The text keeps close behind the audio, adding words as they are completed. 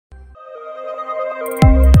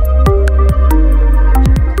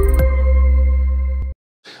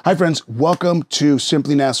Hi friends, welcome to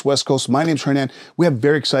Simply NAS West Coast. My name's Hernan. We have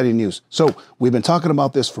very exciting news. So we've been talking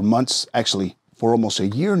about this for months, actually for almost a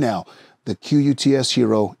year now. The QuTS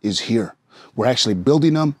Hero is here. We're actually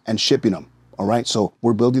building them and shipping them. All right, so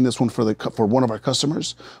we're building this one for one of our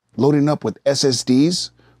customers, loading up with SSDs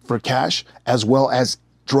for cache, as well as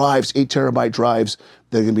drives, 8 terabyte drives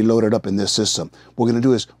that are gonna be loaded up in this system. What we're gonna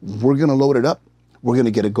do is we're gonna load it up, we're gonna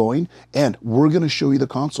get it going, and we're gonna show you the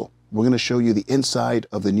console. We're going to show you the inside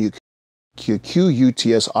of the new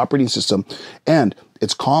QuTS operating system and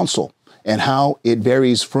its console and how it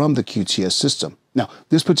varies from the QTS system. Now,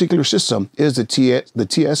 this particular system is the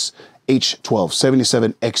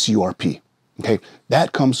TS-h1277XU-RP. Okay,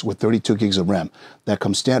 that comes with 32 gigs of RAM. That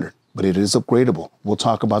comes standard, but it is upgradable. We'll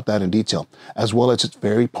talk about that in detail, as well as its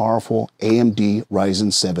very powerful AMD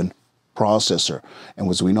Ryzen 7 processor. And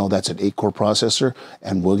as we know, that's an 8-core processor,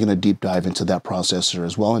 and we're going to deep dive into that processor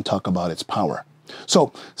as well and talk about its power.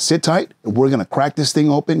 So sit tight. We're going to crack this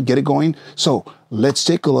thing open, get it going. So let's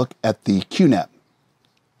take a look at the QNAP,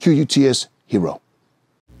 QuTS Hero.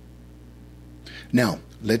 Now,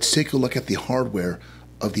 let's take a look at the hardware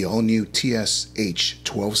of the all-new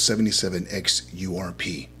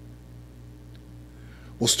TS-h1277XU-RP.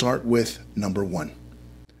 We'll start with number 1,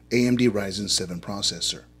 AMD Ryzen 7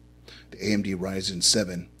 processor. The AMD Ryzen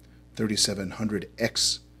 7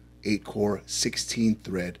 3700X 8-core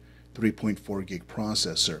 16-thread 3.4 gig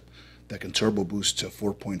processor that can turbo boost to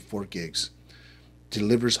 4.4 gigs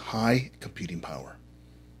delivers high computing power.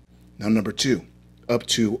 Now number 2, up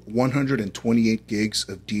to 128 gigs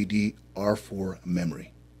of DDR4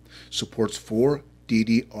 memory. Supports 4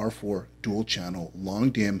 DDR4 dual channel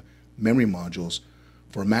long DIMM memory modules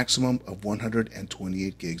for a maximum of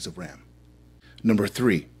 128 gigs of RAM. Number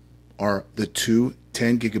 3 are the two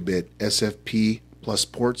 10 gigabit SFP plus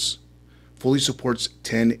ports. Fully supports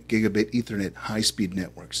 10 gigabit Ethernet high-speed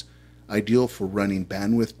networks, ideal for running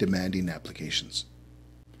bandwidth demanding applications.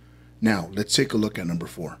 Now let's take a look at number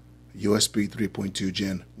 4, USB 3.2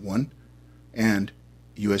 Gen 1 and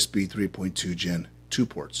USB 3.2 Gen 2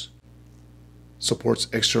 ports. Supports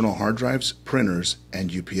external hard drives, printers,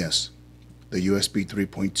 and UPS. The USB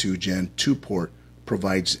 3.2 Gen 2 port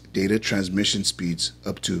provides data transmission speeds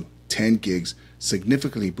up to 10 gigs,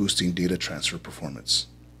 significantly boosting data transfer performance.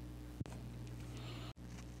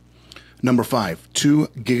 Number 5, 2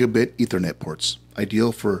 gigabit Ethernet ports,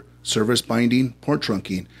 ideal for service binding, port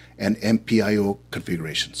trunking, and MPIO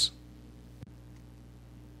configurations.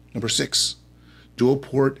 Number 6, dual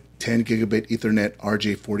port 10 gigabit Ethernet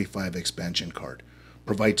RJ45 expansion card,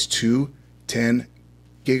 provides two 10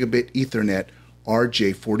 gigabit Ethernet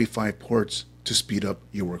RJ45 ports to speed up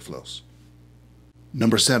your workflows.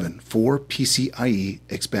 Number 7, 4 PCIe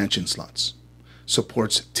expansion slots.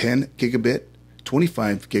 Supports 10 gigabit,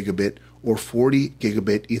 25 gigabit, or 40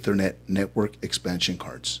 gigabit Ethernet network expansion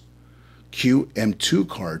cards, QM2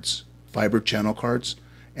 cards, fiber channel cards,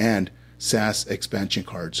 and SAS expansion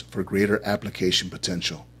cards for greater application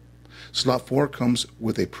potential. Slot 4 comes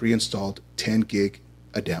with a pre-installed 10 gig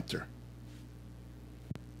adapter.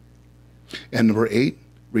 And number 8,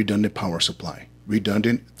 redundant power supply.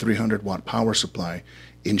 Redundant 300 watt power supply,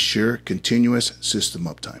 ensure continuous system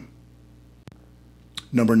uptime.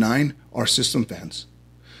 Number 9 are system fans.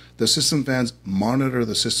 The system fans monitor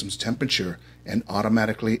the system's temperature and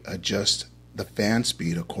automatically adjust the fan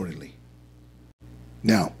speed accordingly.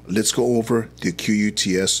 Now let's go over the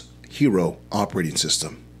QuTS Hero operating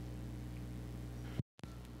system.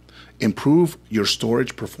 Improve your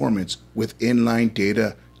storage performance with inline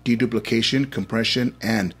data deduplication, compression,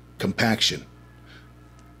 and compaction.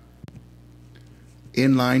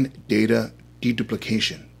 Inline data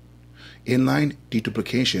deduplication. Inline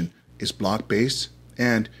deduplication is block-based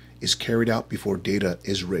and is carried out before data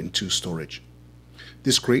is written to storage.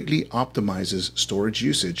 This greatly optimizes storage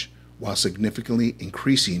usage while significantly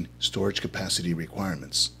increasing storage capacity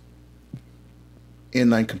requirements.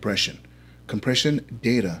 Inline compression. Compression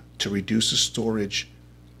data to reduce the storage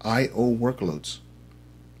I/O workloads.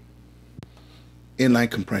 Inline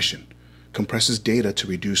compression compresses data to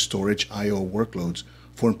reduce storage I/O workloads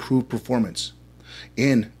for improved performance.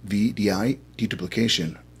 In VDI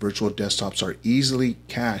deduplication, virtual desktops are easily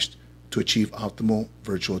cached to achieve optimal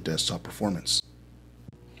virtual desktop performance.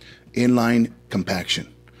 Inline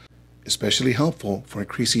compaction, especially helpful for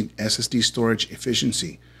increasing SSD storage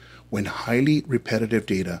efficiency when highly repetitive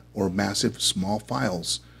data or massive small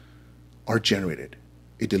files are generated.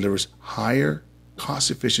 It delivers higher cost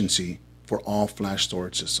efficiency for all flash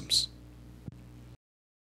storage systems.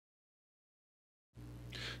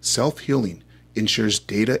 Self-healing ensures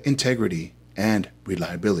data integrity and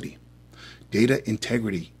reliability. Data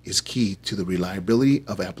integrity is key to the reliability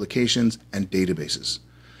of applications and databases.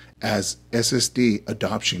 As SSD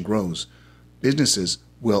adoption grows, businesses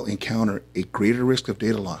will encounter a greater risk of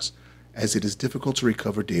data loss, as it is difficult to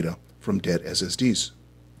recover data from dead SSDs.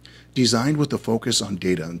 Designed with a focus on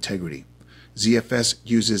data integrity, ZFS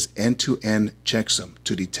uses end-to-end checksum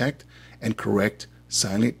to detect and correct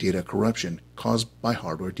silent data corruption caused by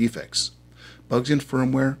hardware defects, bugs in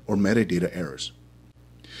firmware, or metadata errors.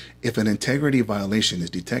 If an integrity violation is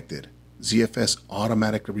detected, ZFS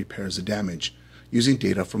automatically repairs the damage using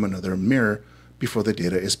data from another mirror before the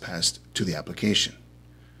data is passed to the application.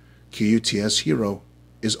 QuTS Hero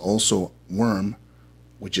is also WORM,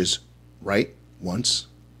 which is write once,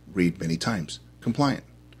 read many times, compliant,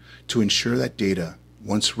 to ensure that data,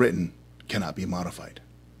 once written, cannot be modified.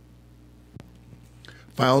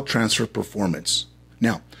 File transfer performance.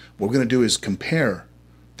 Now, what we're going to do is compare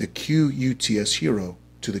the QuTS Hero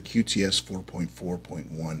to the QuTS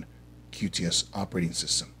 4.4.1 QuTS operating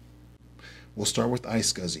system. We'll start with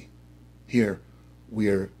iSCSI. Here, we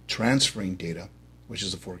are transferring data, which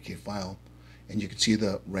is a 4K file, and you can see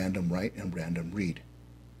the random write and random read.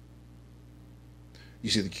 You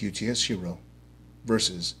see the QuTS Hero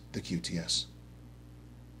versus the QuTS.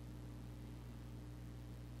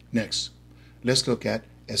 Next, let's look at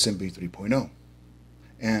SMB 3.0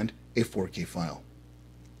 and a 4K file.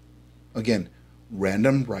 Again,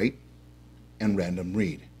 random write and random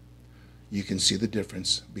read. You can see the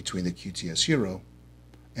difference between the QuTS Hero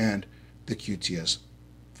and the QuTS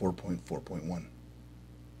 4.4.1.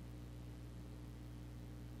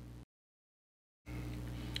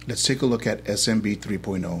 Let's take a look at SMB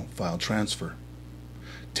 3.0 file transfer.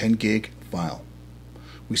 10 gig file.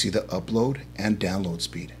 We see the upload and download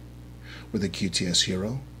speed with the QuTS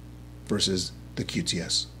Hero versus the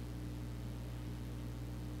QuTS.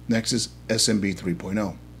 Next is SMB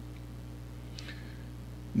 3.0.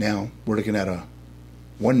 Now we're looking at a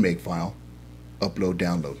 1 meg file, upload,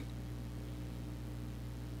 download.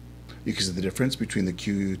 You can see the difference between the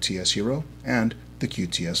QuTS Hero and the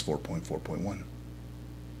QuTS 4.4.1.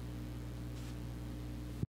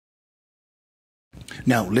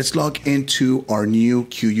 Now let's log into our new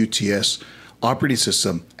QuTS operating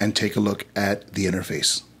system and take a look at the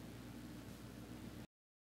interface.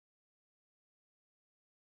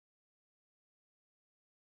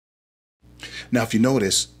 Now, if you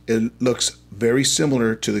notice, it looks very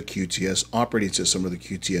similar to the QuTS operating system or the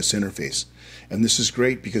QuTS interface. And this is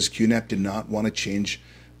great because QNAP did not want to change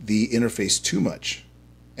the interface too much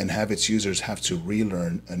and have its users have to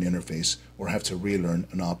relearn an interface or have to relearn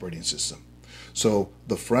an operating system. So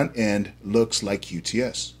the front end looks like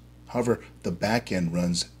QuTS. However, the back end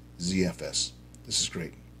runs ZFS. This is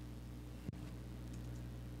great.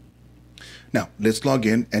 Now, let's log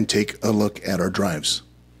in and take a look at our drives.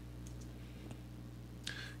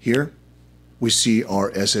 Here, we see our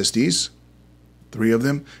SSDs, 3 of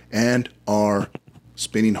them, and our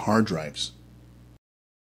spinning hard drives.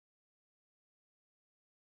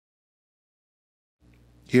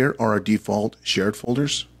 Here are our default shared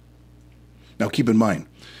folders. Now keep in mind,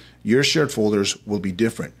 your shared folders will be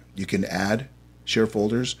different. You can add share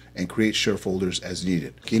folders and create share folders as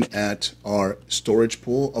needed. Looking at our storage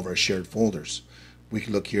pool of our shared folders, we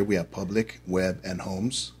can look here, we have public, web, and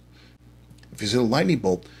homes. If you see a lightning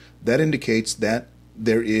bolt, that indicates that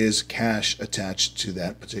there is cache attached to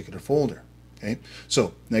that particular folder. Okay,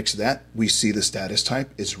 so next to that, we see the status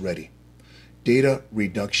type is ready. Data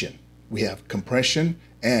reduction. We have compression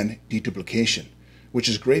and deduplication, which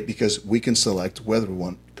is great because we can select whether we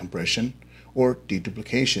want compression or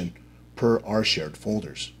deduplication per our shared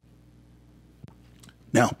folders.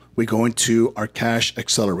 Now we go into our cache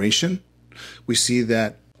acceleration. We see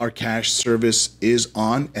that our cache service is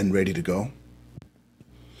on and ready to go.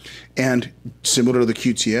 And similar to the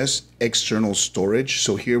QuTS, external storage.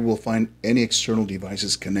 So here we'll find any external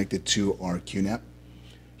devices connected to our QNAP.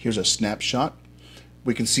 Here's a snapshot.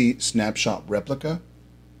 We can see snapshot replica.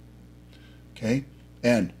 Okay,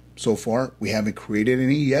 and so far we haven't created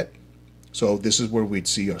any yet. So this is where we'd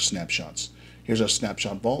see our snapshots. Here's our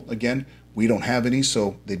snapshot vault. Again, we don't have any,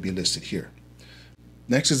 so they'd be listed here.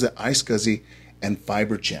 Next is the iSCSI and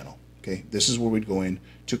fiber channel. Okay, this is where we'd go in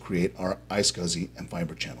to create our iSCSI and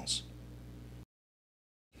fiber channels.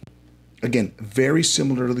 Again, very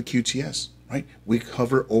similar to the QuTS, right? We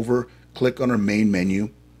hover over, click on our main menu,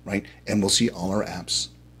 right? And we'll see all our apps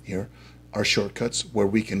here, our shortcuts where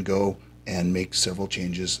we can go and make several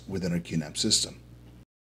changes within our QNAP system.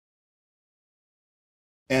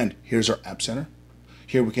 And here's our App Center.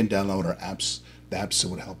 Here we can download our apps, the apps that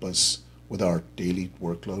would help us with our daily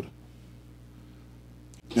workload.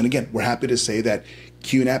 And again, we're happy to say that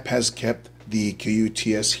QNAP has kept the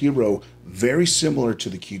QuTS Hero very similar to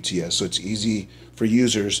the QTS, so it's easy for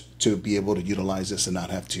users to be able to utilize this and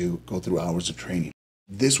not have to go through hours of training.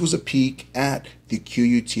 This was a peek at the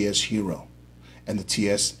QuTS Hero and the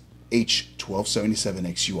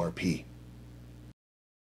TS-h1277XU-RP.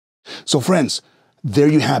 So friends, there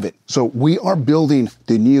you have it. So we are building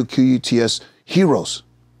the new QuTS Heroes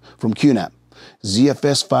from QNAP.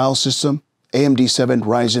 ZFS file system, AMD 7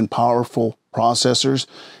 Ryzen powerful processors,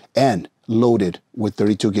 and loaded with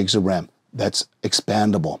 32 gigs of RAM. That's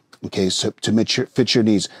expandable, okay, so to fit your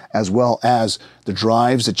needs, as well as the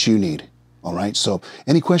drives that you need. All right, so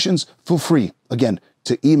any questions, feel free, again,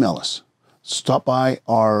 to email us. Stop by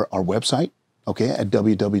our website, okay, at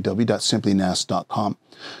www.simplynas.com.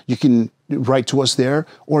 You can write to us there,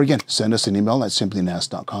 or again, send us an email at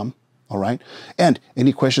simplynas.com. All right, and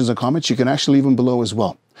any questions or comments, you can actually leave them below as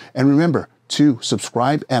well. And remember to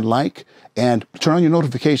subscribe and like, and turn on your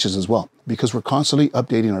notifications as well, because we're constantly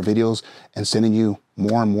updating our videos and sending you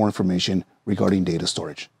more and more information regarding data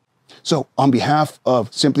storage. So on behalf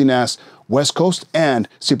of Simply NAS West Coast and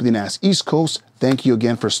Simply NAS East Coast, thank you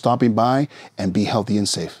again for stopping by, and be healthy and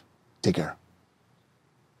safe. Take care.